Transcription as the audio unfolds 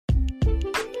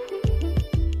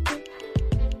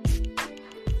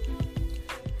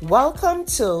Welcome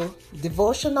to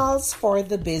Devotionals for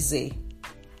the Busy.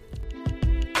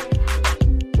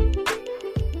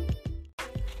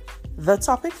 The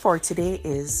topic for today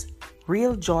is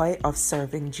Real Joy of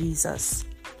Serving Jesus.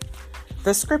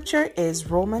 The scripture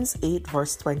is Romans 8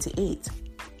 verse 28.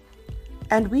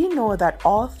 And we know that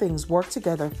all things work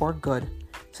together for good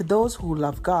to those who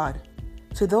love God,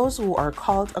 to those who are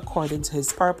called according to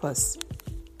His purpose.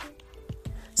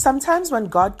 Sometimes when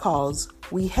God calls,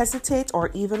 we hesitate or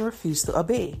even refuse to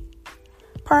obey.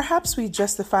 Perhaps we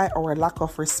justify our lack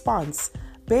of response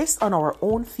based on our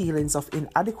own feelings of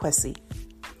inadequacy.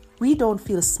 We don't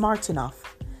feel smart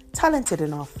enough, talented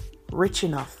enough, rich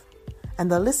enough,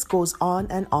 and the list goes on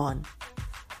and on.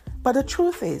 But the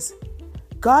truth is,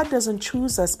 God doesn't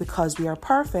choose us because we are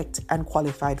perfect and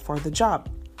qualified for the job.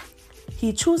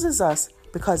 He chooses us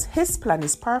because His plan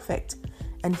is perfect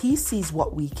and He sees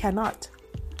what we cannot.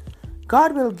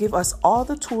 God will give us all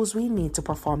the tools we need to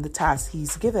perform the task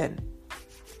He's given.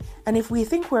 And if we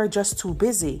think we're just too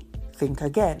busy, think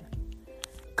again.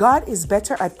 God is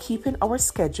better at keeping our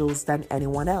schedules than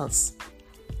anyone else.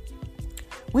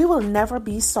 We will never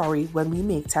be sorry when we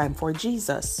make time for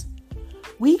Jesus.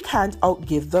 We can't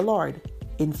outgive the Lord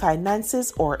in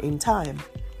finances or in time.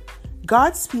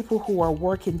 God's people who are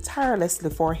working tirelessly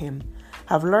for Him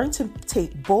have learned to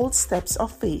take bold steps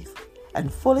of faith and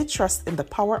fully trust in the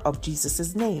power of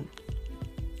Jesus' name.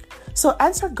 So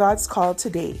answer God's call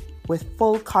today with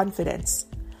full confidence,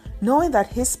 knowing that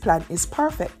His plan is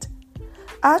perfect.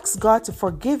 Ask God to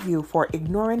forgive you for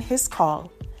ignoring His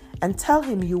call and tell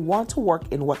Him you want to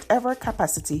work in whatever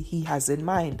capacity He has in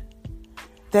mind.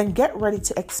 Then get ready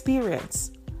to experience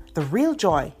the real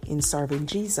joy in serving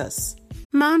Jesus.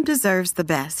 Mom deserves the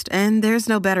best, and there's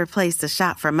no better place to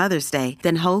shop for Mother's Day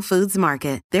than Whole Foods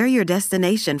Market. They're your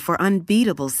destination for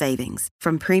unbeatable savings,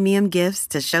 from premium gifts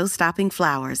to show-stopping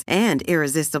flowers and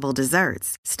irresistible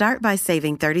desserts. Start by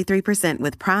saving 33%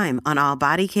 with Prime on all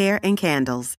body care and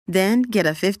candles. Then get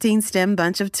a 15-stem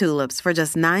bunch of tulips for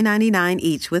just $9.99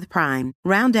 each with Prime.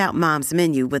 Round out Mom's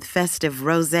menu with festive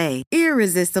rosé,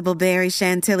 irresistible berry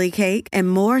chantilly cake,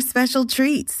 and more special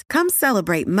treats. Come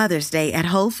celebrate Mother's Day at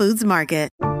Whole Foods Market.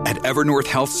 At Evernorth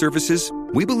Health Services,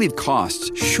 we believe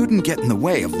costs shouldn't get in the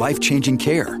way of life-changing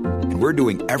care, and we're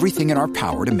doing everything in our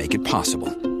power to make it possible.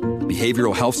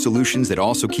 Behavioral health solutions that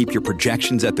also keep your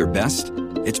projections at their best?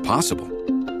 It's possible.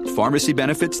 Pharmacy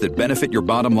benefits that benefit your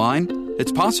bottom line?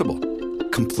 It's possible.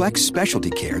 Complex specialty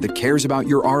care that cares about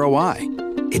your ROI?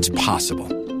 It's possible.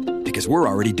 Because we're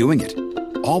already doing it.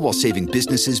 All while saving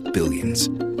businesses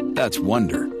billions. That's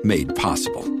Wonder made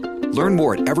possible. Learn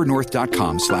more at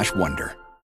evernorth.com/wonder.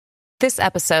 This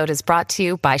episode is brought to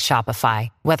you by Shopify.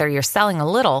 Whether you're selling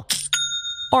a little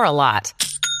or a lot,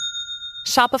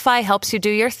 Shopify helps you do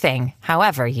your thing,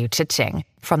 however you cha-ching.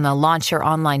 From the launch your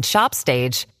online shop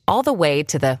stage, all the way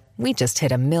to the we just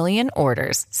hit 1 million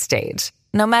orders stage.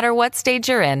 No matter what stage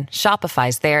you're in,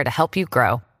 Shopify's there to help you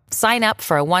grow. Sign up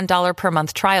for a $1 per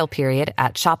month trial period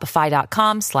at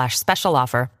shopify.com/special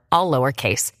offer, all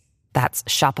lowercase. That's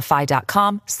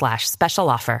shopify.com/special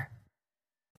offer.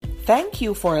 Thank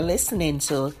you for listening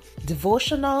to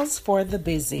Devotionals for the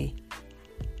Busy.